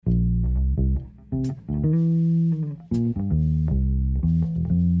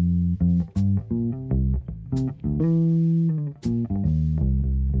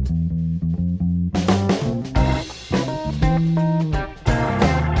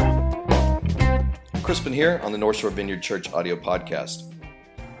Crispin here on the North Shore Vineyard Church audio podcast.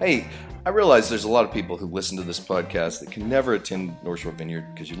 Hey, I realize there's a lot of people who listen to this podcast that can never attend North Shore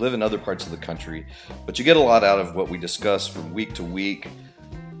Vineyard because you live in other parts of the country, but you get a lot out of what we discuss from week to week.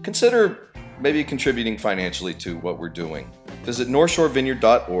 Consider maybe contributing financially to what we're doing. Visit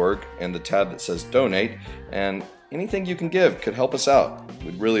northshorevineyard.org and the tab that says donate, and anything you can give could help us out.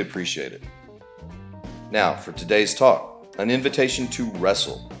 We'd really appreciate it. Now, for today's talk, an invitation to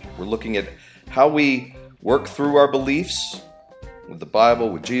wrestle. We're looking at how we work through our beliefs with the Bible,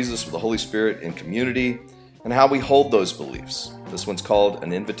 with Jesus, with the Holy Spirit, in community, and how we hold those beliefs. This one's called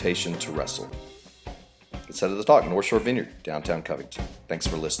An Invitation to Wrestle. Let's head to the talk, North Shore Vineyard, downtown Covington. Thanks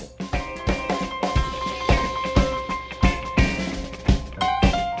for listening.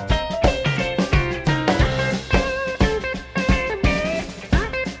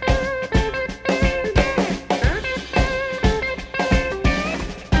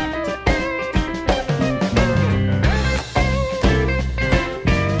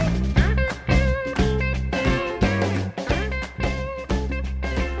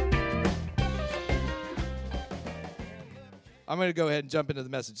 I'm going to go ahead and jump into the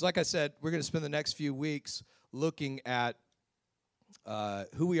message. Like I said, we're going to spend the next few weeks looking at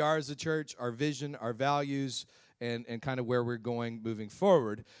who we are as a church, our vision, our values, and kind of where we're going moving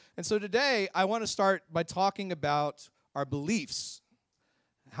forward. And so today, I want to start by talking about our beliefs,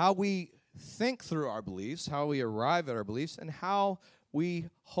 how we think through our beliefs, how we arrive at our beliefs, and how we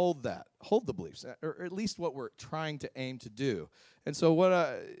hold the beliefs, or at least what we're trying to aim to do. And so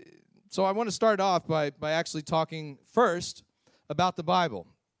I want to start off by actually talking first about the Bible.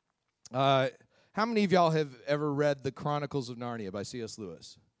 How many of y'all have ever read The Chronicles of Narnia by C.S.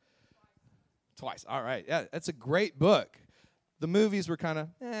 Lewis? Twice. All right. Yeah, that's a great book. The movies were kind of,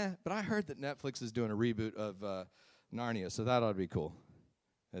 but I heard that Netflix is doing a reboot of Narnia, so that ought to be cool.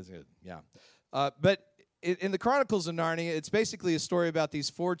 That's good, yeah. But in The Chronicles of Narnia, it's basically a story about these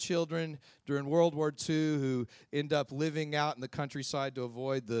 4 children during World War II who end up living out in the countryside to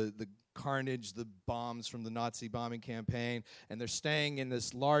avoid the carnage, the bombs from the Nazi bombing campaign, and they're staying in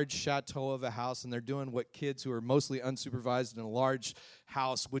this large chateau of a house, and they're doing what kids who are mostly unsupervised in a large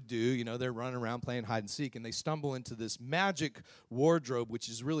house would do. You know, they're running around playing hide and seek, and they stumble into this magic wardrobe, which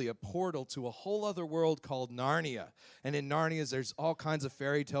is really a portal to a whole other world called Narnia. And in Narnia, there's all kinds of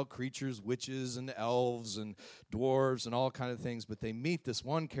fairy tale creatures, witches and elves and dwarves and all kinds of things, but they meet this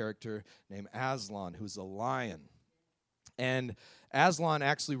one character named Aslan, who's a lion. And Aslan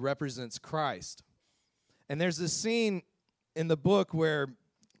actually represents Christ. And there's this scene in the book where,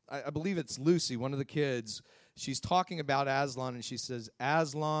 I believe it's Lucy, one of the kids, she's talking about Aslan, and she says,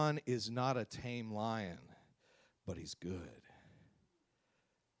 Aslan is not a tame lion, but he's good.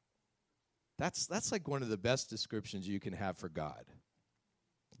 That's like one of the best descriptions you can have for God.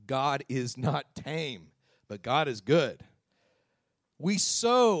 God is not tame, but God is good. We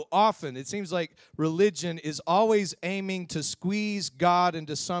so often, it seems like religion is always aiming to squeeze God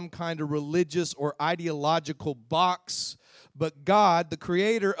into some kind of religious or ideological box, but God, the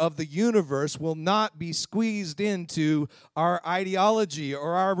creator of the universe, will not be squeezed into our ideology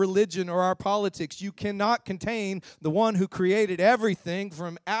or our religion or our politics. You cannot contain the one who created everything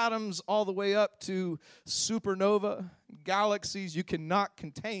from atoms all the way up to supernova, galaxies. You cannot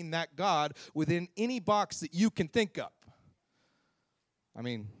contain that God within any box that you can think of. I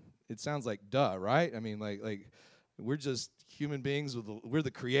mean, it sounds like duh, right? I mean, like we're just human beings. We're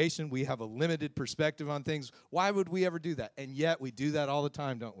the creation. We have a limited perspective on things. Why would we ever do that? And yet we do that all the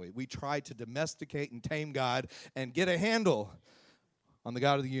time, don't we? We try to domesticate and tame God and get a handle on the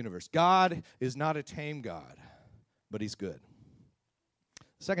God of the universe. God is not a tame God, but he's good.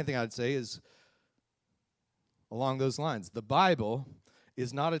 The second thing I'd say is along those lines. The Bible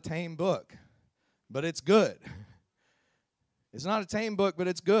is not a tame book, but it's good. It's not a tame book, but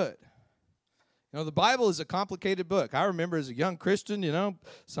it's good. You know, the Bible is a complicated book. I remember as a young Christian,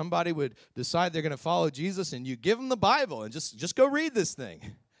 somebody would decide they're going to follow Jesus, and you give them the Bible and just go read this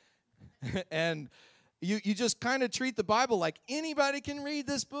thing. And you just kind of treat the Bible like anybody can read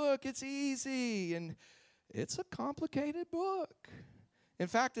this book. It's easy. And it's a complicated book. In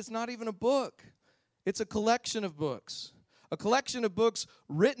fact, it's not even a book. It's a collection of books. A collection of books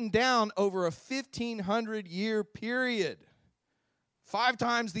written down over a 1,500-year period. 5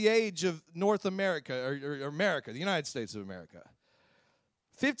 times the age of North America, or America, the United States of America.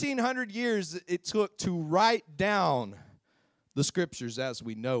 1,500 years it took to write down the Scriptures as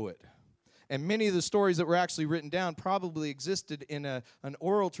we know it. And many of the stories that were actually written down probably existed in an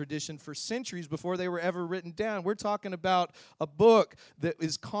oral tradition for centuries before they were ever written down. We're talking about a book that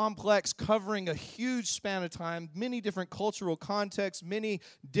is complex, covering a huge span of time, many different cultural contexts, many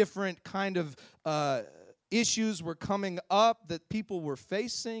different kind of issues were coming up that people were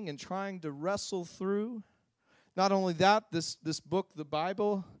facing and trying to wrestle through. Not only that, this book, the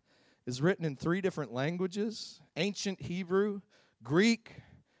Bible, is written in 3 different languages: ancient Hebrew, Greek,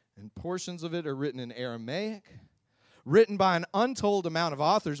 and portions of it are written in Aramaic. Written by an untold amount of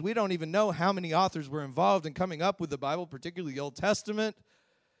authors. We don't even know how many authors were involved in coming up with the Bible, particularly the Old Testament.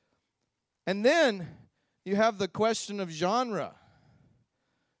 And then you have the question of genre.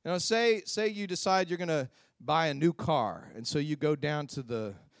 You know, say you decide you're going to buy a new car, and so you go down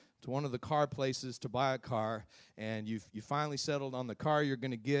to one of the car places to buy a car, and you finally settled on the car you're going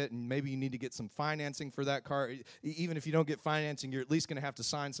to get, and maybe you need to get some financing for that car. Even if you don't get financing, you're at least going to have to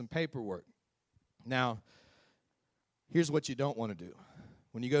sign some paperwork. Now, here's what you don't want to do.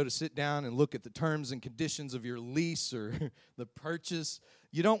 When you go to sit down and look at the terms and conditions of your lease or the purchase,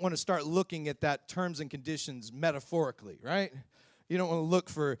 you don't want to start looking at that terms and conditions metaphorically, right? You don't want to look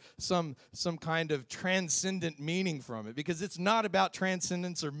for some kind of transcendent meaning from it, because it's not about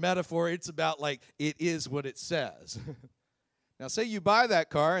transcendence or metaphor. It's about, like, it is what it says. Now, say you buy that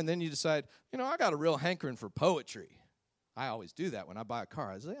car and then you decide, I got a real hankering for poetry. I always do that when I buy a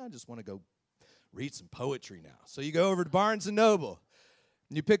car. I say, I just want to go read some poetry now. So you go over to Barnes & Noble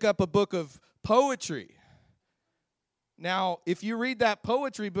and you pick up a book of poetry. Now, if you read that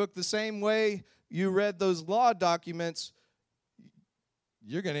poetry book the same way you read those law documents,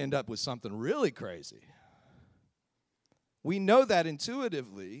 you're going to end up with something really crazy. We know that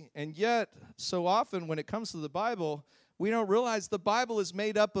intuitively, and yet so often when it comes to the Bible, we don't realize the Bible is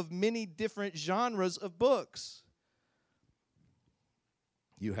made up of many different genres of books.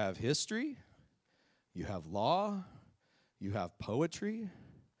 You have history, you have law, you have poetry,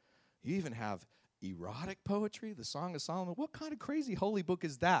 you even have erotic poetry, the Song of Solomon. What kind of crazy holy book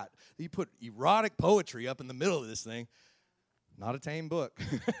is that? You put erotic poetry up in the middle of this thing. Not a tame book.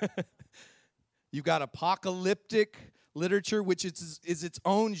 You've got apocalyptic literature, which is its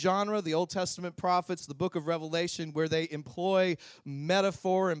own genre, the Old Testament prophets, the book of Revelation, where they employ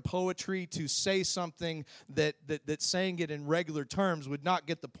metaphor and poetry to say something that saying it in regular terms would not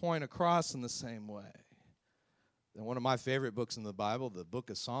get the point across in the same way. And one of my favorite books in the Bible, the book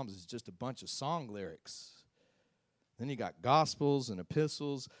of Psalms, is just a bunch of song lyrics. Then you got gospels and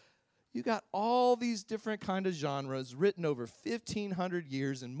epistles. You got all these different kind of genres written over 1,500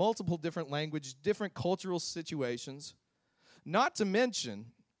 years in multiple different languages, different cultural situations. Not to mention,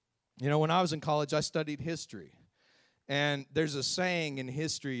 when I was in college, I studied history. And there's a saying in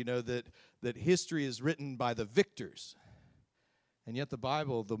history, that history is written by the victors. And yet the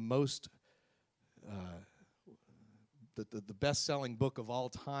Bible, the best-selling book of all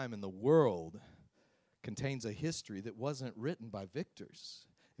time in the world, contains a history that wasn't written by victors.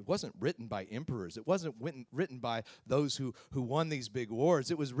 It wasn't written by emperors. It wasn't written by those who won these big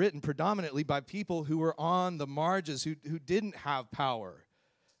wars. It was written predominantly by people who were on the margins, who didn't have power,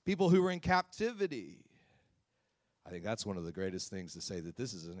 people who were in captivity. I think that's one of the greatest things to say, that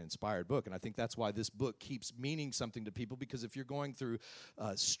this is an inspired book. And I think that's why this book keeps meaning something to people, because if you're going through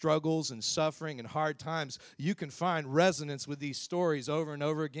struggles and suffering and hard times, you can find resonance with these stories over and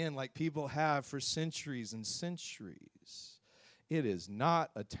over again, like people have for centuries and centuries. It is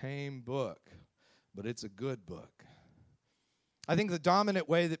not a tame book, but it's a good book. I think the dominant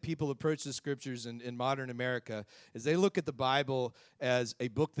way that people approach the scriptures in modern America is they look at the Bible as a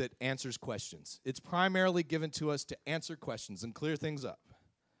book that answers questions. It's primarily given to us to answer questions and clear things up.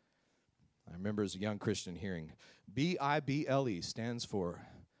 I remember as a young Christian hearing, BIBLE stands for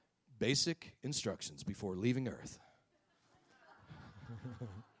Basic Instructions Before Leaving Earth.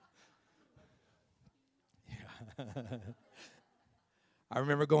 Yeah. I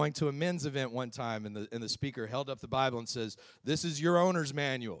remember going to a men's event one time, and the speaker held up the Bible and says, "This is your owner's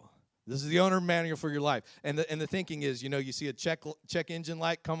manual. This is the owner manual for your life." And the thinking is, you see a check engine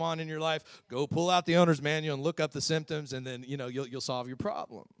light come on in your life, go pull out the owner's manual and look up the symptoms, and then you'll solve your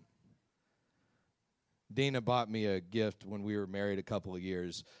problem. Dina bought me a gift when we were married a couple of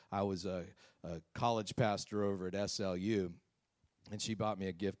years. I was a college pastor over at SLU. And she bought me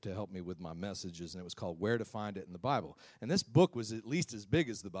a gift to help me with my messages, and it was called Where to Find It in the Bible. And this book was at least as big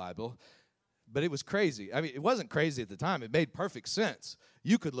as the Bible, but it was crazy. I mean, it wasn't crazy at the time. It made perfect sense.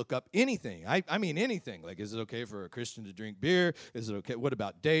 You could look up anything. I mean anything. Like, is it okay for a Christian to drink beer? Is it okay? What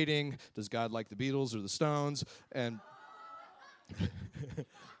about dating? Does God like the Beatles or the Stones? And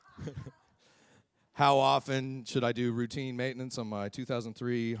How often should I do routine maintenance on my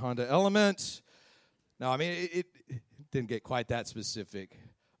 2003 Honda Element? Now, I mean, it didn't get quite that specific,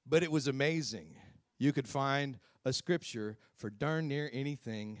 but it was amazing. You could find a scripture for darn near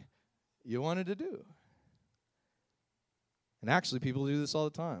anything you wanted to do. And actually, people do this all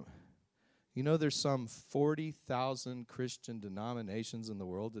the time. You know, there's some 40,000 Christian denominations in the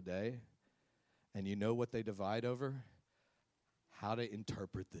world today, and you know what they divide over? How to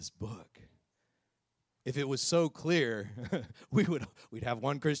interpret this book. If it was so clear, we'd have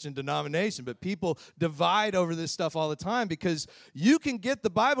one Christian denomination, but people divide over this stuff all the time because you can get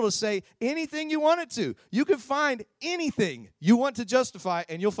the Bible to say anything you want it to. You can find anything you want to justify,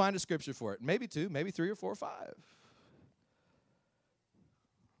 and you'll find a scripture for it. Maybe two, maybe three or four or five.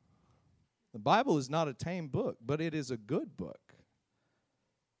 The Bible is not a tame book, but it is a good book.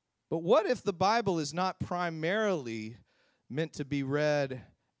 But what if the Bible is not primarily meant to be read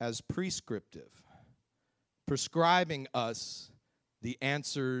as prescriptive, prescribing us the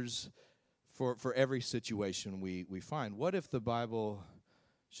answers for every situation we find? What if the Bible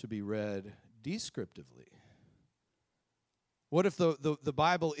should be read descriptively? What if the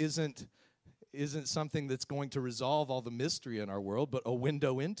Bible isn't something that's going to resolve all the mystery in our world, but a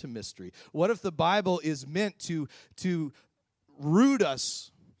window into mystery? What if the Bible is meant to root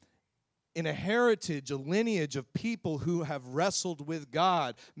us in a heritage, a lineage of people who have wrestled with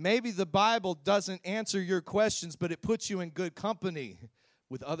God? Maybe the Bible doesn't answer your questions, but it puts you in good company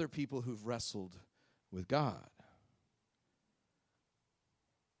with other people who've wrestled with God.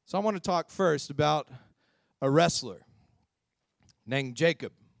 So I want to talk first about a wrestler named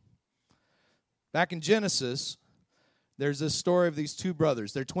Jacob. Back in Genesis, there's this story of these two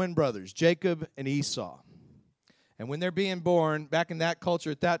brothers. They're twin brothers, Jacob and Esau. And when they're being born, back in that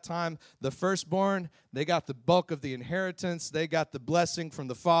culture at that time, the firstborn, they got the bulk of the inheritance. They got the blessing from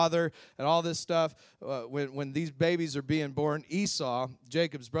the father and all this stuff. When these babies are being born, Esau,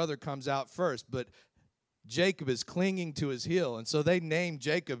 Jacob's brother, comes out first. But Jacob is clinging to his heel. And so they named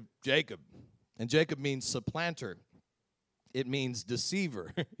Jacob Jacob. And Jacob means supplanter. It means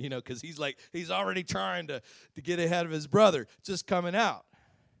deceiver, because he's already trying to get ahead of his brother, just coming out.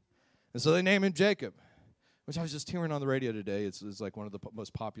 And so they name him Jacob, which I was just hearing on the radio today. It's like one of the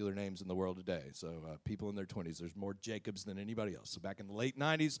most popular names in the world today. So people in their 20s, there's more Jacobs than anybody else. So back in the late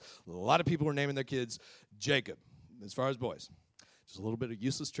 90s, a lot of people were naming their kids Jacob, as far as boys. Just a little bit of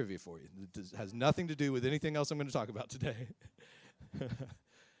useless trivia for you. It has nothing to do with anything else I'm going to talk about today.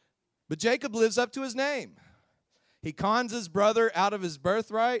 But Jacob lives up to his name. He cons his brother out of his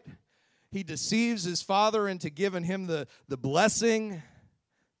birthright. He deceives his father into giving him the blessing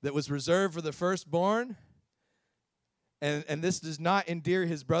that was reserved for the firstborn. And this does not endear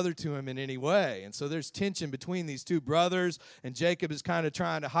his brother to him in any way. And so there's tension between these two brothers. And Jacob is kind of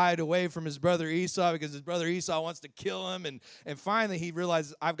trying to hide away from his brother Esau because his brother Esau wants to kill him. And finally he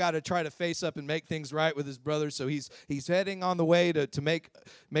realizes, I've got to try to face up and make things right with his brother. So he's heading on the way to make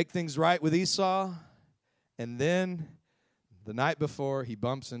things right with Esau. And then the night before, he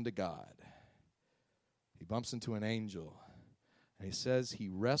bumps into God. He bumps into an angel. And he says he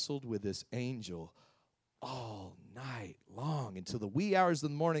wrestled with this angel all night long until the wee hours of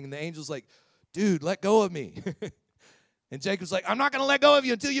the morning. And the angel's like, dude, let go of me. And Jacob's like, I'm not going to let go of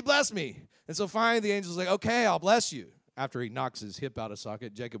you until you bless me. And so finally the angel's like, okay, I'll bless you. After he knocks his hip out of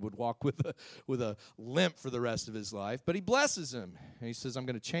socket, Jacob would walk with a limp for the rest of his life. But he blesses him. And he says, I'm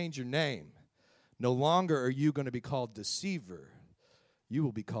going to change your name. No longer are you going to be called deceiver. You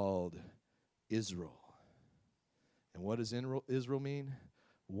will be called Israel. And what does Israel mean?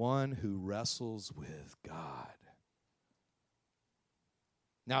 One who wrestles with God.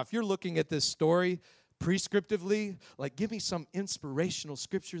 Now, if you're looking at this story prescriptively, like give me some inspirational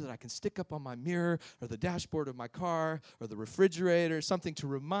scripture that I can stick up on my mirror or the dashboard of my car or the refrigerator, something to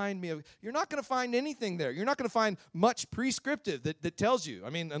remind me of. You're not going to find anything there. You're not going to find much prescriptive that tells you. I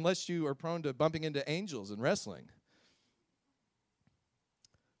mean, unless you are prone to bumping into angels and wrestling,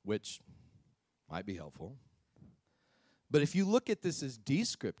 which might be helpful. But if you look at this as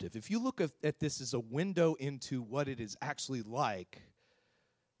descriptive, if you look at this as a window into what it is actually like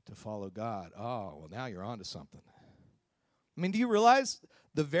to follow God, oh, well, now you're on to something. I mean, do you realize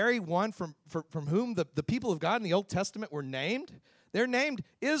the very one from whom the people of God in the Old Testament were named? They're named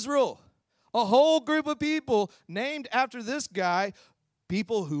Israel. A whole group of people named after this guy,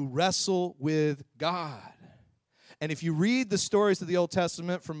 people who wrestle with God. And if you read the stories of the Old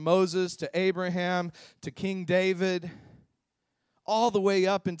Testament from Moses to Abraham to King David, all the way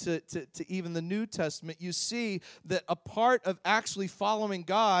up into even the New Testament, you see that a part of actually following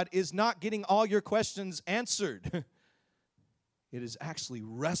God is not getting all your questions answered. It is actually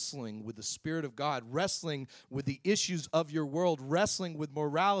wrestling with the Spirit of God, wrestling with the issues of your world, wrestling with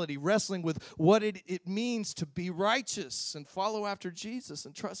morality, wrestling with what it means to be righteous and follow after Jesus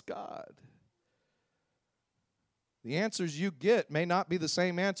and trust God. The answers you get may not be the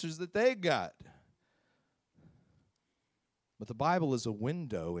same answers that they got. But the Bible is a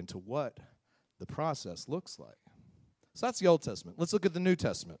window into what the process looks like. So that's the Old Testament. Let's look at the New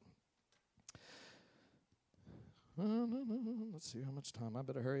Testament. Let's see how much time. I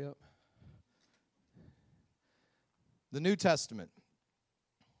better hurry up. The New Testament.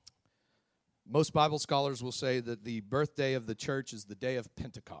 Most Bible scholars will say that the birthday of the church is the day of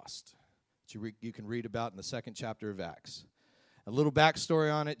Pentecost, which you can read about in the 2nd chapter of Acts. A little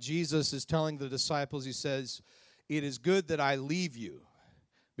backstory on it. Jesus is telling the disciples, he says, "It is good that I leave you,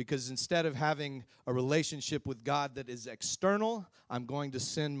 because instead of having a relationship with God that is external, I'm going to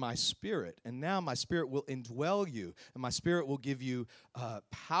send my Spirit. And now my Spirit will indwell you, and my Spirit will give you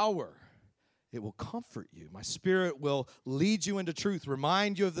power. It will comfort you. My Spirit will lead you into truth,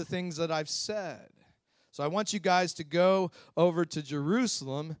 remind you of the things that I've said. So I want you guys to go over to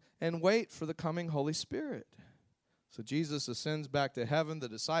Jerusalem and wait for the coming Holy Spirit." So Jesus ascends back to heaven. The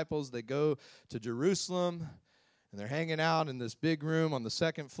disciples, they go to Jerusalem, and they're hanging out in this big room on the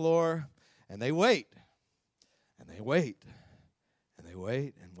 2nd floor, and they wait, and they wait, and they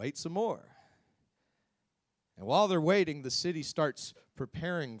wait, and wait some more. And while they're waiting, the city starts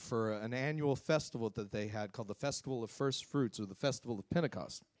preparing for an annual festival that they had called the Festival of First Fruits, or the Festival of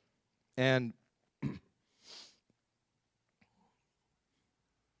Pentecost. And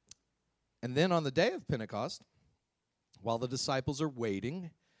then on the day of Pentecost, while the disciples are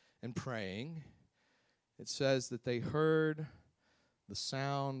waiting and praying, it says that they heard the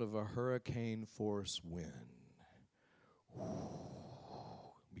sound of a hurricane-force wind.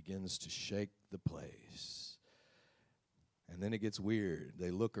 Begins to shake the place. And then it gets weird.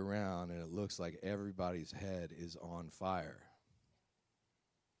 They look around, and it looks like everybody's head is on fire.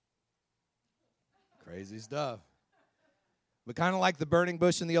 Crazy stuff. But kind of like the burning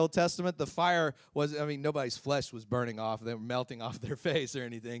bush in the Old Testament, the fire was, nobody's flesh was burning off. They were melting off their face or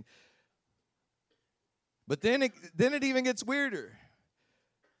anything. But then it even gets weirder.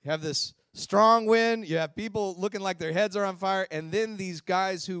 You have this strong wind. You have people looking like their heads are on fire. And then these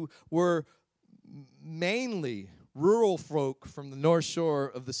guys who were mainly rural folk from the north shore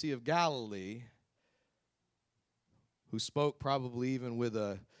of the Sea of Galilee, who spoke probably even with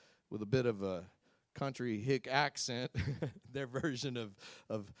a bit of a country hick accent, their version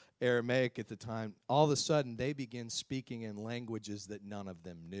of Aramaic at the time, all of a sudden they begin speaking in languages that none of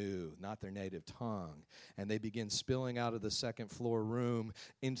them knew, not their native tongue. And they begin spilling out of the 2nd floor room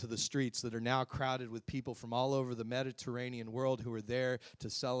into the streets that are now crowded with people from all over the Mediterranean world who are there to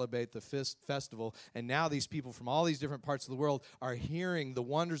celebrate the festival. And now these people from all these different parts of the world are hearing the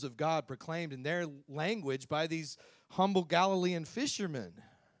wonders of God proclaimed in their language by these humble Galilean fishermen.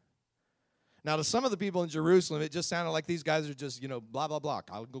 Now, to some of the people in Jerusalem, it just sounded like these guys are just, blah, blah, blah.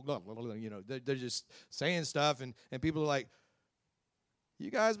 They're just saying stuff, and people are like,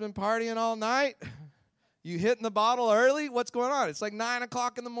 "You guys been partying all night? You hitting the bottle early? What's going on?" It's like 9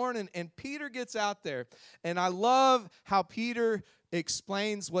 o'clock in the morning, and Peter gets out there. And I love how Peter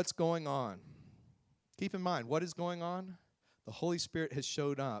explains what's going on. Keep in mind, what is going on? The Holy Spirit has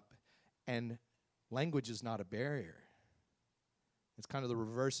showed up, and language is not a barrier. It's kind of the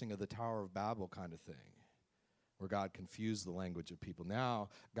reversing of the Tower of Babel kind of thing, where God confused the language of people. Now,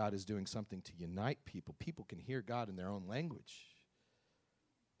 God is doing something to unite people. People can hear God in their own language.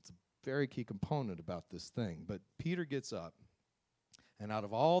 It's a very key component about this thing. But Peter gets up, and out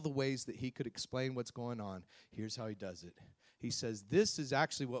of all the ways that he could explain what's going on, here's how he does it. He says, this is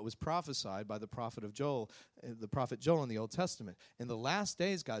actually what was prophesied by the prophet Joel in the Old Testament. In the last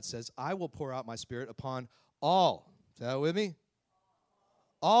days, God says, "I will pour out my Spirit upon all." Is that with me?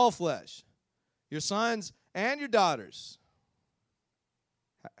 All flesh, your sons and your daughters.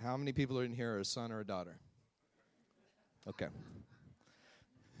 How many people are in here are a son or a daughter? Okay.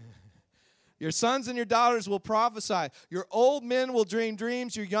 Your sons and your daughters will prophesy. Your old men will dream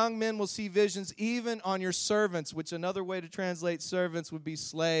dreams. Your young men will see visions, even on your servants, which another way to translate servants would be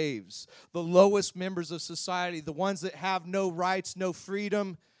slaves, the lowest members of society, the ones that have no rights, no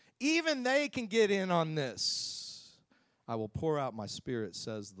freedom. Even they can get in on this. "I will pour out my Spirit,"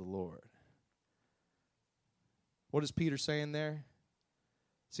 says the Lord. What is Peter saying there?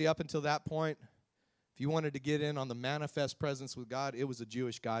 See, up until that point, if you wanted to get in on the manifest presence with God, it was a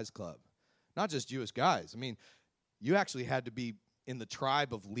Jewish guys club. Not just Jewish guys. You actually had to be in the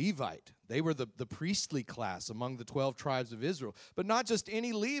tribe of Levite. They were the priestly class among the 12 tribes of Israel. But not just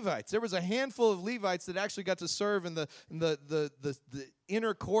any Levites. There was a handful of Levites that actually got to serve in the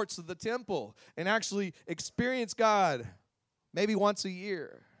inner courts of the temple and actually experience God maybe once a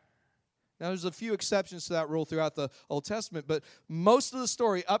year. Now, there's a few exceptions to that rule throughout the Old Testament, but most of the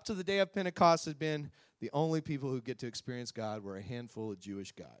story up to the day of Pentecost had been the only people who get to experience God were a handful of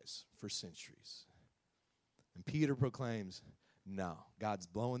Jewish guys for centuries. And Peter proclaims, no, God's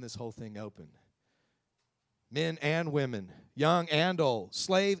blowing this whole thing open. Men and women, young and old,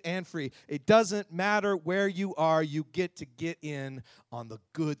 slave and free. It doesn't matter where you are, you get to get in on the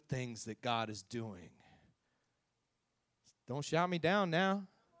good things that God is doing. Don't shout me down now.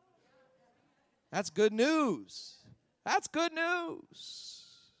 That's good news. That's good news.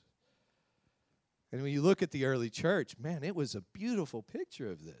 And when you look at the early church, man, it was a beautiful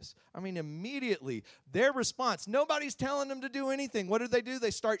picture of this. I mean, immediately, their response, nobody's telling them to do anything. What do?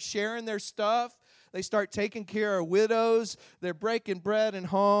 They start sharing their stuff. They start taking care of widows. They're breaking bread in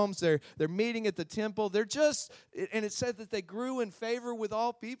homes. They're meeting at the temple. They're just, and it said that they grew in favor with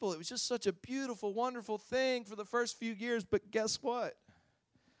all people. It was just such a beautiful, wonderful thing for the first few years. But guess what?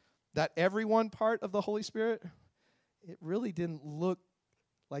 That everyone part of the Holy Spirit, it really didn't look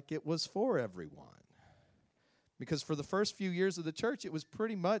like it was for everyone. Because for the first few years of the church, it was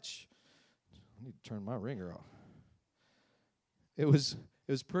pretty much, I need to turn my ringer off. It was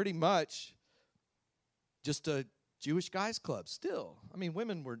pretty much just a Jewish guys club still. I mean,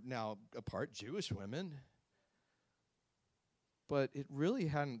 women were now a part, Jewish women. But it really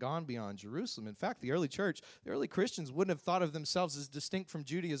hadn't gone beyond Jerusalem. In fact, the early church, the early Christians wouldn't have thought of themselves as distinct from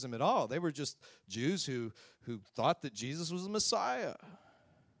Judaism at all. They were just Jews who thought that Jesus was the Messiah.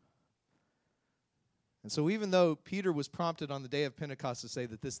 And so even though Peter was prompted on the day of Pentecost to say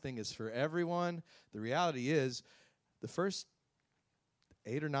that this thing is for everyone, the reality is the first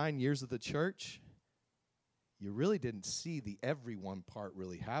 8 or 9 years of the church, you really didn't see the everyone part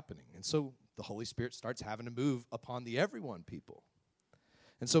really happening. And so the Holy Spirit starts having to move upon the everyone people.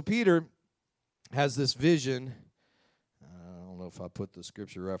 And so Peter has this vision. I don't know if I put the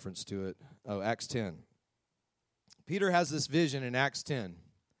scripture reference to it. Oh, Acts 10. Peter has this vision in Acts 10.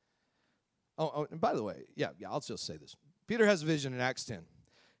 Oh, and by the way, yeah, I'll just say this. Peter has a vision in Acts 10.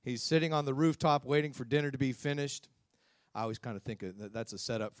 He's sitting on the rooftop waiting for dinner to be finished. I always kind of think that's a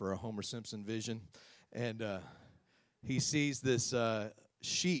setup for a Homer Simpson vision. And he sees this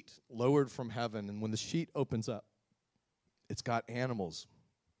sheet lowered from heaven, and when the sheet opens up, it's got animals,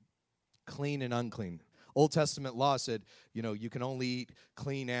 clean and unclean. Old Testament law said, you can only eat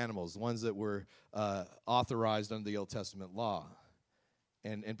clean animals, the ones that were authorized under the Old Testament law.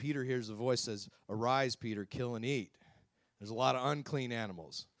 And Peter hears a voice says, "Arise, Peter, kill and eat." There's a lot of unclean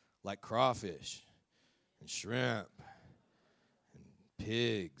animals, like crawfish and shrimp and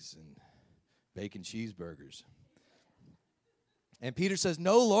pigs and bacon cheeseburgers. And Peter says,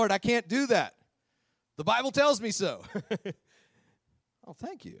 "No, Lord, I can't do that. The Bible tells me so." Oh,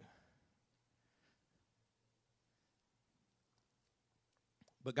 thank you.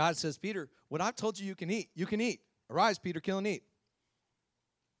 But God says, "Peter, what I've told you you can eat, you can eat. Arise, Peter, kill and eat."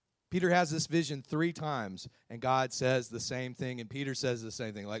 Peter has this vision 3 times, and God says the same thing, and Peter says the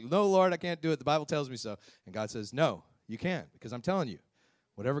same thing. Like, "No, Lord, I can't do it. The Bible tells me so." And God says, "No, you can't, because I'm telling you,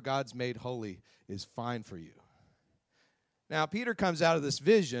 whatever God's made holy is fine for you." Now, Peter comes out of this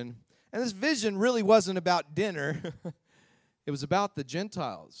vision, and this vision really wasn't about dinner. It was about the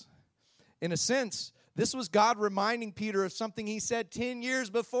Gentiles. In a sense, this was God reminding Peter of something he said 10 years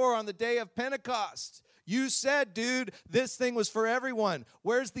before on the day of Pentecost. You said, dude, this thing was for everyone.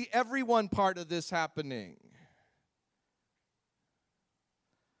 Where's the everyone part of this happening?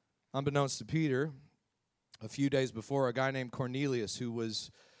 Unbeknownst to Peter, a few days before, a guy named Cornelius, who was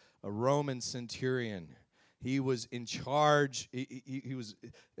a Roman centurion, he was in charge. He was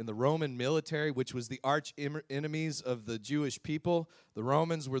in the Roman military, which was the arch enemies of the Jewish people. The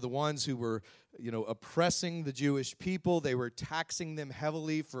Romans were the ones who were, oppressing the Jewish people. They were taxing them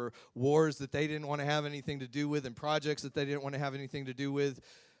heavily for wars that they didn't want to have anything to do with and projects that they didn't want to have anything to do with.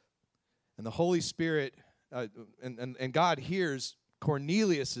 And the Holy Spirit, and God hears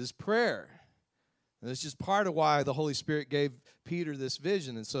Cornelius's prayer. And it's just part of why the Holy Spirit gave Peter this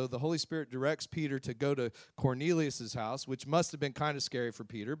vision. And so the Holy Spirit directs Peter to go to Cornelius' house, which must have been kind of scary for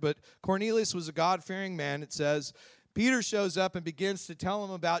Peter. But Cornelius was a God-fearing man, it says. Peter shows up and begins to tell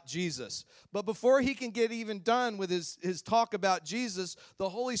him about Jesus. But before he can get even done with his talk about Jesus, the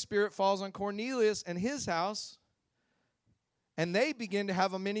Holy Spirit falls on Cornelius and his house. And they begin to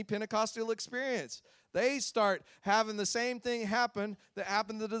have a mini Pentecostal experience. They start having the same thing happen that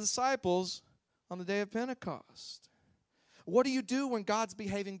happened to the disciples on the day of Pentecost. what do you do when God's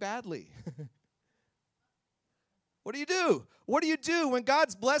behaving badly? What do you do? What do you do when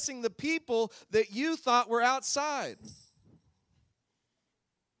God's blessing the people that you thought were outside?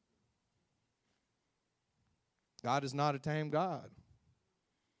 God is not a tame God.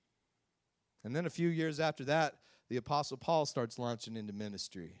 And then a few years after that, the Apostle Paul starts launching into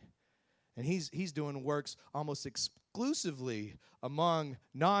ministry. And he's doing works almost exclusively among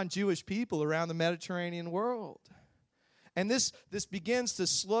non-Jewish people around the Mediterranean world. And this begins to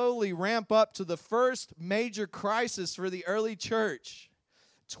slowly ramp up to the first major crisis for the early church.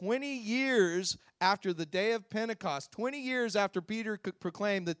 20 years after the day of Pentecost, 20 years after Peter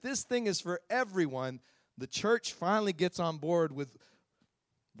proclaimed that this thing is for everyone, the church finally gets on board with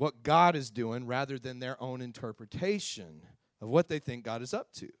what God is doing rather than their own interpretation of what they think God is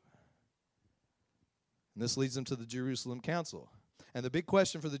up to. And this leads them to the Jerusalem Council. And the big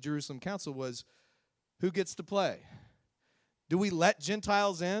question for the Jerusalem Council was, who gets to play? Do we let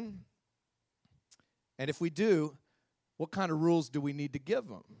Gentiles in? And if we do, what kind of rules do we need to give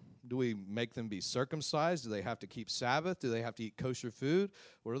them? Do we make them be circumcised? Do they have to keep Sabbath? Do they have to eat kosher food?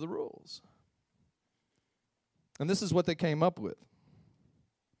 What are the rules? And this is what they came up with.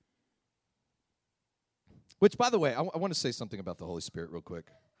 Which, by the way, I want to say something about the Holy Spirit real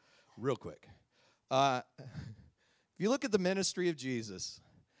quick. If you look at the ministry of Jesus,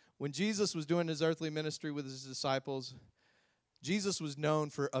 when Jesus was doing his earthly ministry with his disciples, Jesus was known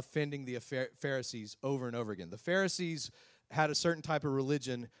for offending the Pharisees over and over again. The Pharisees had a certain type of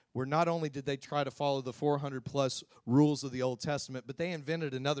religion where not only did they try to follow the 400-plus rules of the Old Testament, but they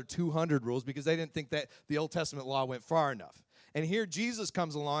invented another 200 rules because they didn't think that the Old Testament law went far enough. And here Jesus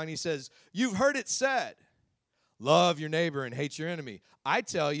comes along and he says, you've heard it said, love your neighbor and hate your enemy. I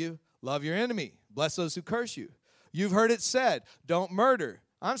tell you, love your enemy. Bless those who curse you. You've heard it said, don't murder.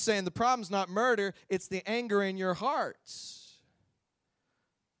 I'm saying the problem's not murder, it's the anger in your hearts.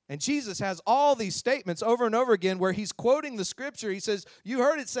 And Jesus has all these statements over and over again where he's quoting the scripture. He says, you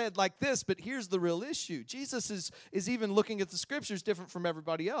heard it said like this, but here's the real issue. Jesus is even looking at the scriptures different from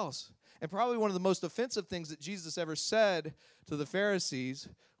everybody else. And probably one of the most offensive things that Jesus ever said to the Pharisees,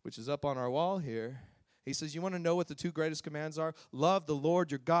 which is up on our wall here, he says, you want to know what the two greatest commands are? Love the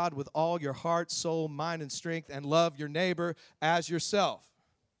Lord your God with all your heart, soul, mind, and strength, and love your neighbor as yourself.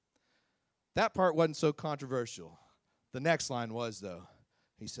 That part wasn't so controversial. The next line was, though.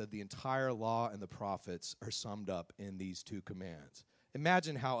 He said the entire law and the prophets are summed up in these two commands.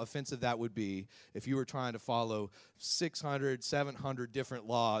 Imagine how offensive that would be if you were trying to follow 600, 700 different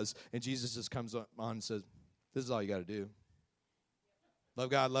laws, and Jesus just comes on and says, this is all you got to do. Love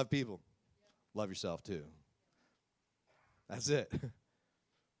God, love people. Love yourself too. That's it.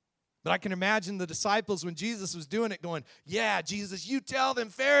 But I can imagine the disciples when Jesus was doing it going, yeah, Jesus, you tell them,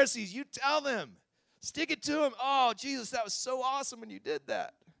 Pharisees, you tell them. Stick it to them. Oh, Jesus, that was so awesome when you did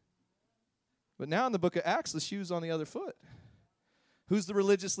that. But now in the book of Acts, the shoe's on the other foot. Who's the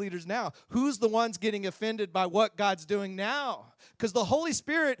religious leaders now? Who's the ones getting offended by what God's doing now? Because the Holy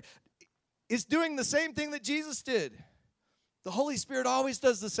Spirit is doing the same thing that Jesus did. The Holy Spirit always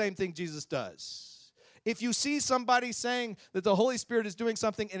does the same thing Jesus does. If you see somebody saying that the Holy Spirit is doing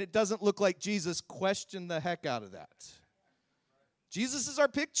something and it doesn't look like Jesus, question the heck out of that. Jesus is our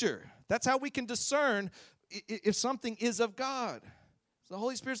picture. That's how we can discern if something is of God. So the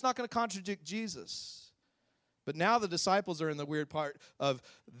Holy Spirit's not going to contradict Jesus. But now the disciples are in the weird part of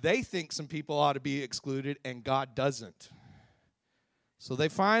they think some people ought to be excluded and God doesn't. So they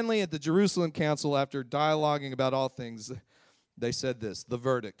finally, at the Jerusalem Council, after dialoguing about all things, they said this, the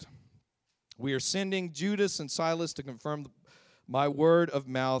verdict. We are sending Judas and Silas to confirm my word of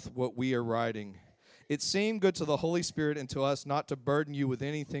mouth what we are writing. It seemed good to the Holy Spirit and to us not to burden you with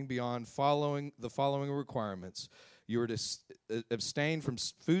anything beyond following requirements. You are to abstain from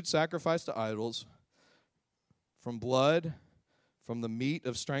food sacrificed to idols, from blood, from the meat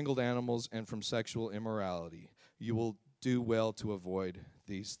of strangled animals, and from sexual immorality. You will do well to avoid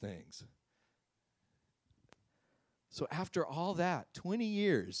these things. So after all that, 20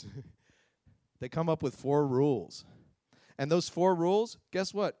 years, they come up with 4 rules. And those 4 rules,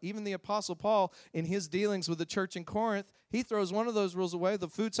 guess what? Even the Apostle Paul, in his dealings with the church in Corinth, he throws one of those rules away, the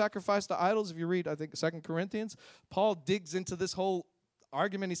food sacrifice to idols. If you read, I think, 2 Corinthians, Paul digs into this whole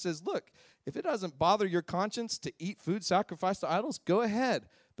argument. He says, look, if it doesn't bother your conscience to eat food sacrificed to idols, go ahead.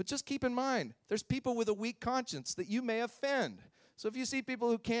 But just keep in mind, there's people with a weak conscience that you may offend. So if you see people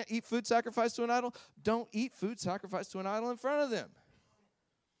who can't eat food sacrificed to an idol, don't eat food sacrificed to an idol in front of them.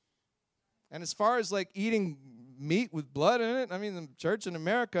 And as far as like eating meat with blood in it, I mean, the church in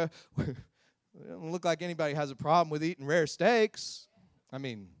America, it doesn't look like anybody has a problem with eating rare steaks. I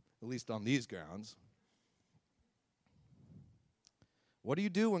mean, at least on these grounds. What do you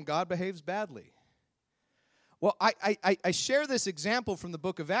do when God behaves badly? Well, I share this example from the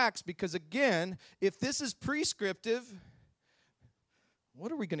book of Acts because, again, if this is prescriptive,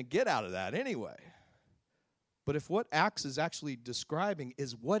 what are we going to get out of that anyway? But if what Acts is actually describing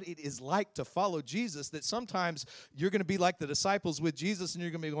is what it is like to follow Jesus, that sometimes you're going to be like the disciples with Jesus and you're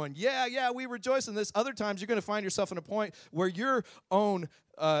going to be going, yeah, we rejoice in this. Other times you're going to find yourself in a point where your own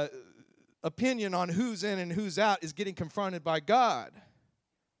opinion on who's in and who's out is getting confronted by God.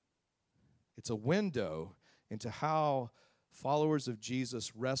 It's a window into how followers of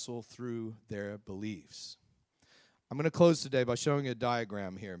Jesus wrestle through their beliefs. I'm going to close today by showing you a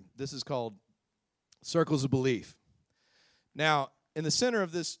diagram here. This is called Circles of Belief. Now, in the center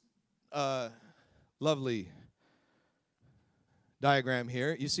of this lovely diagram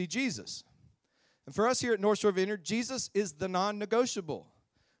here, you see Jesus. And for us here at North Shore Vineyard, Jesus is the non-negotiable.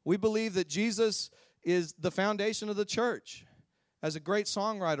 We believe that Jesus is the foundation of the church. As a great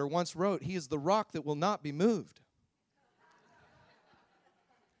songwriter once wrote, he is the rock that will not be moved.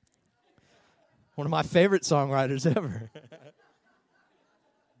 One of my favorite songwriters ever.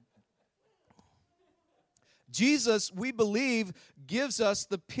 Jesus, we believe, gives us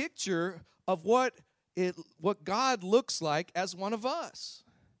the picture of what God looks like as one of us.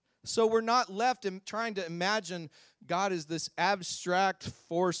 So we're not left trying to imagine God as this abstract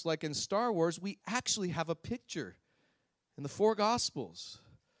force like in Star Wars. We actually have a picture in the four Gospels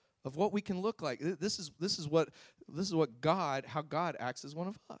of what we can look like. This is how God acts as one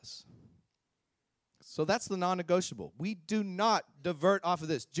of us. So that's the non-negotiable. We do not divert off of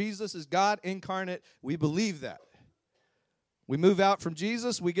this. Jesus is God incarnate. We believe that. We move out from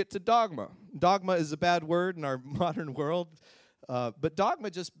Jesus, we get to dogma. Dogma is a bad word in our modern world, but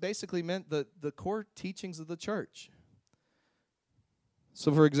dogma just basically meant the core teachings of the church.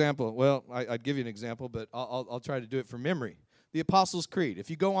 So, for example, I'd give you an example, but I'll try to do it from memory. The Apostles' Creed.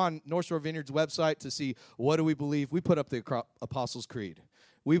 If you go on North Shore Vineyard's website to see what do we believe, we put up the Apostles' Creed.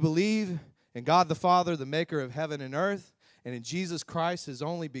 We believe in God the Father, the maker of heaven and earth, and in Jesus Christ, his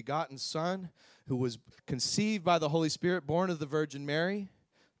only begotten Son, who was conceived by the Holy Spirit, born of the Virgin Mary,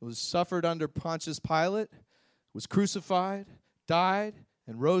 was suffered under Pontius Pilate, was crucified, died,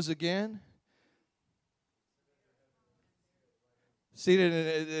 and rose again. Seated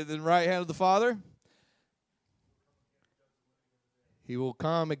in the right hand of the Father. He will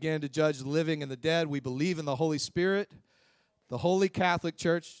come again to judge the living and the dead. We believe in the Holy Spirit, the Holy Catholic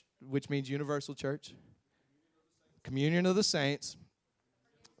Church, which means universal church, communion of the saints,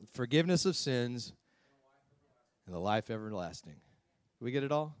 forgiveness of sins, and the life everlasting. Do we get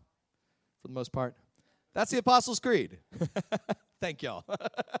it all? For the most part. That's the Apostles' Creed. Thank y'all.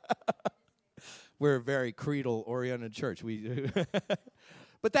 We're a very creedal-oriented church.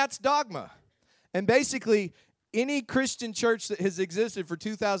 But that's dogma. And basically, any Christian church that has existed for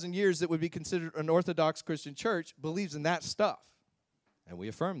 2,000 years that would be considered an Orthodox Christian church believes in that stuff. And we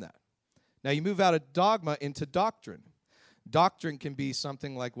affirm that. Now, you move out of dogma into doctrine. Doctrine can be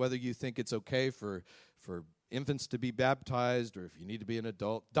something like whether you think it's okay for infants to be baptized or if you need to be an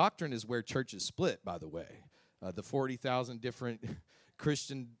adult. Doctrine is where churches split, by the way. The 40,000 different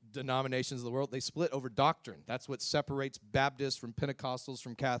Christian denominations of the world, they split over doctrine. That's what separates Baptists from Pentecostals,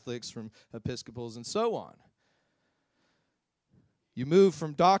 from Catholics, from Episcopals, and so on. You move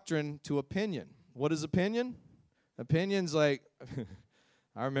from doctrine to opinion. What is opinion? Opinion's like,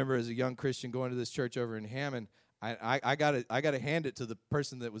 I remember as a young Christian going to this church over in Hammond, I got to hand it to the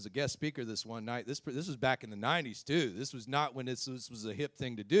person that was a guest speaker this one night. This was back in the 90s, too. This was not when this was a hip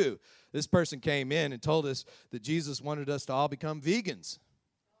thing to do. This person came in and told us that Jesus wanted us to all become vegans.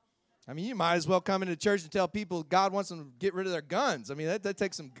 I mean, you might as well come into church and tell people God wants them to get rid of their guns. I mean, that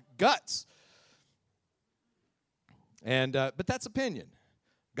takes some guts. And but that's opinion.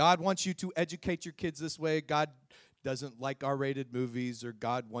 God wants you to educate your kids this way. God doesn't like R-rated movies, or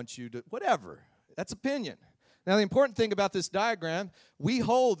God wants you to, whatever. That's opinion. Now, the important thing about this diagram, we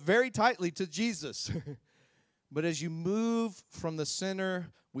hold very tightly to Jesus. But as you move from the center,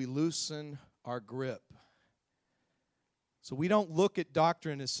 we loosen our grip. So we don't look at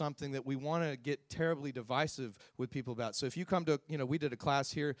doctrine as something that we want to get terribly divisive with people about. So if you come to, we did a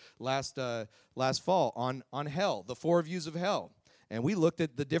class here last fall on hell, the 4 views of hell. And we looked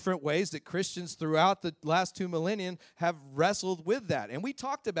at the different ways that Christians throughout the last 2 millennia have wrestled with that. And we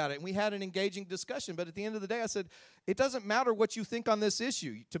talked about it, and we had an engaging discussion. But at the end of the day, I said, it doesn't matter what you think on this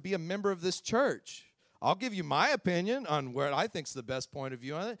issue to be a member of this church. I'll give you my opinion on where I think's the best point of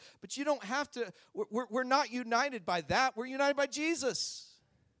view on it. But you don't have to. We're not united by that. We're united by Jesus.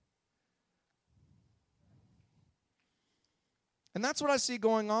 And that's what I see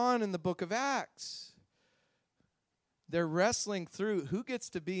going on in the book of Acts. they're wrestling through who gets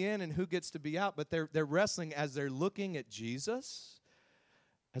to be in and who gets to be out, but they're wrestling as they're looking at Jesus,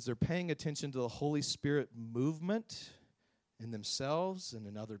 as they're paying attention to the Holy Spirit movement in themselves and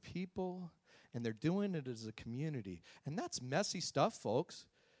in other people, and they're doing it as a community. And that's messy stuff, folks,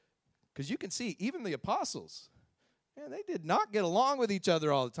 because you can see even the apostles, man, they did not get along with each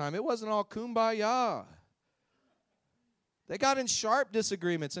other all the time. It wasn't all kumbaya. They got in sharp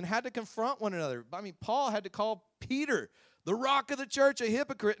disagreements and had to confront one another. I mean, Paul had to call Peter, the rock of the church, a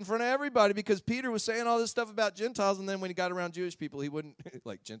hypocrite in front of everybody because Peter was saying all this stuff about Gentiles, and then when he got around Jewish people, he wouldn't,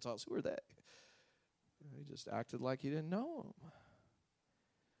 like, Gentiles, who are they? He just acted like he didn't know them.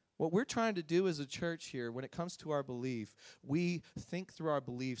 What we're trying to do as a church here, when it comes to our belief, we think through our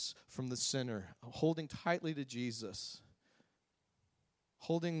beliefs from the center, holding tightly to Jesus,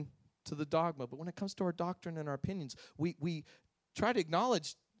 holding to the dogma. But when it comes to our doctrine and our opinions, we try to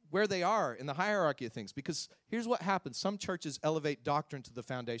acknowledge where they are in the hierarchy of things. Because here's what happens. Some churches elevate doctrine to the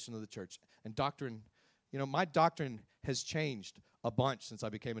foundation of the church. And doctrine, my doctrine has changed a bunch since I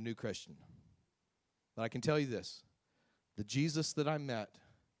became a new Christian. But I can tell you this. The Jesus that I met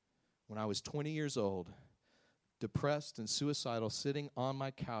when I was 20 years old, depressed and suicidal, sitting on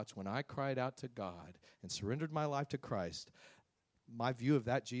my couch when I cried out to God and surrendered my life to Christ, my view of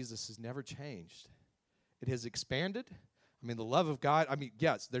that Jesus has never changed. It has expanded. I mean, the love of God,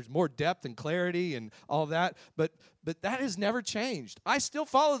 yes, there's more depth and clarity and all that, but that has never changed. I still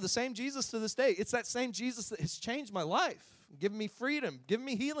follow the same Jesus to this day. It's that same Jesus that has changed my life, given me freedom, given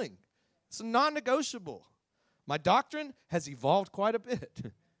me healing. It's non-negotiable. My doctrine has evolved quite a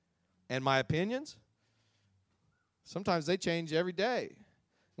bit. And my opinions, sometimes they change every day.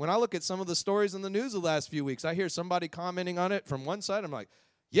 When I look at some of the stories in the news the last few weeks, I hear somebody commenting on it from one side. I'm like,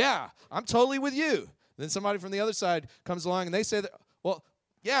 yeah, I'm totally with you. Then somebody from the other side comes along and they say that, well,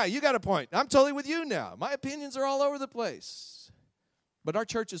 yeah, you got a point. I'm totally with you now. My opinions are all over the place. But our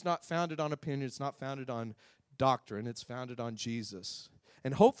church is not founded on opinion. It's not founded on doctrine. It's founded on Jesus.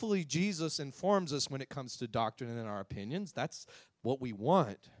 And hopefully Jesus informs us when it comes to doctrine and our opinions. That's what we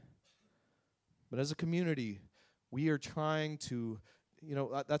want. But as a community, we are trying to,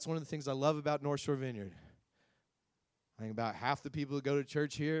 that's one of the things I love about North Shore Vineyard. I think about half the people who go to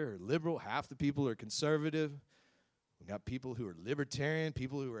church here are liberal, half the people are conservative. We got people who are libertarian,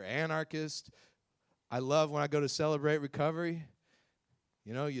 people who are anarchist. I love when I go to Celebrate Recovery.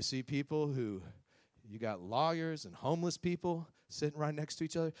 You see people who, you got lawyers and homeless people sitting right next to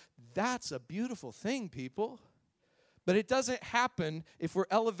each other. That's a beautiful thing, people. But it doesn't happen if we're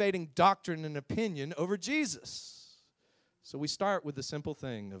elevating doctrine and opinion over Jesus. So we start with the simple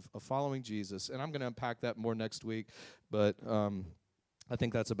thing of following Jesus. And I'm going to unpack that more next week. But I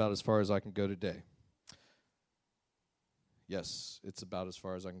think that's about as far as I can go today. Yes, it's about as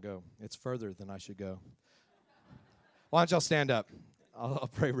far as I can go. It's further than I should go. Why don't y'all stand up? I'll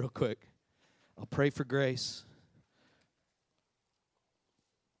pray real quick. I'll pray for grace.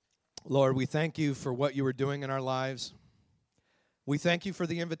 Lord, we thank you for what you are doing in our lives. We thank you for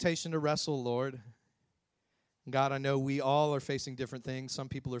the invitation to wrestle, Lord. God, I know we all are facing different things. Some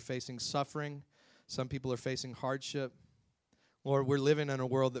people are facing suffering. Some people are facing hardship. Lord, we're living in a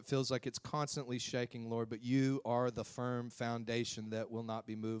world that feels like it's constantly shaking, Lord, but you are the firm foundation that will not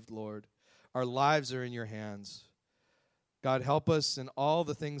be moved, Lord. Our lives are in your hands. God, help us in all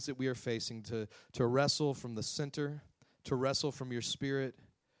the things that we are facing to wrestle from the center, to wrestle from your spirit.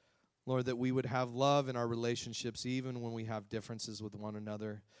 Lord, that we would have love in our relationships even when we have differences with one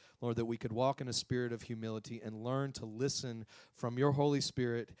another. Lord, that we could walk in a spirit of humility and learn to listen from your Holy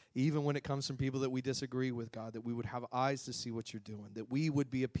Spirit, even when it comes from people that we disagree with, God, that we would have eyes to see what you're doing, that we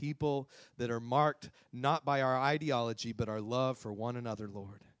would be a people that are marked not by our ideology, but our love for one another,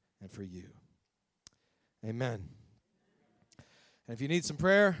 Lord, and for you. Amen. And if you need some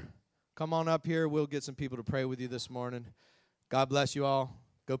prayer, come on up here. We'll get some people to pray with you this morning. God bless you all.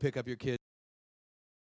 Go pick up your kids.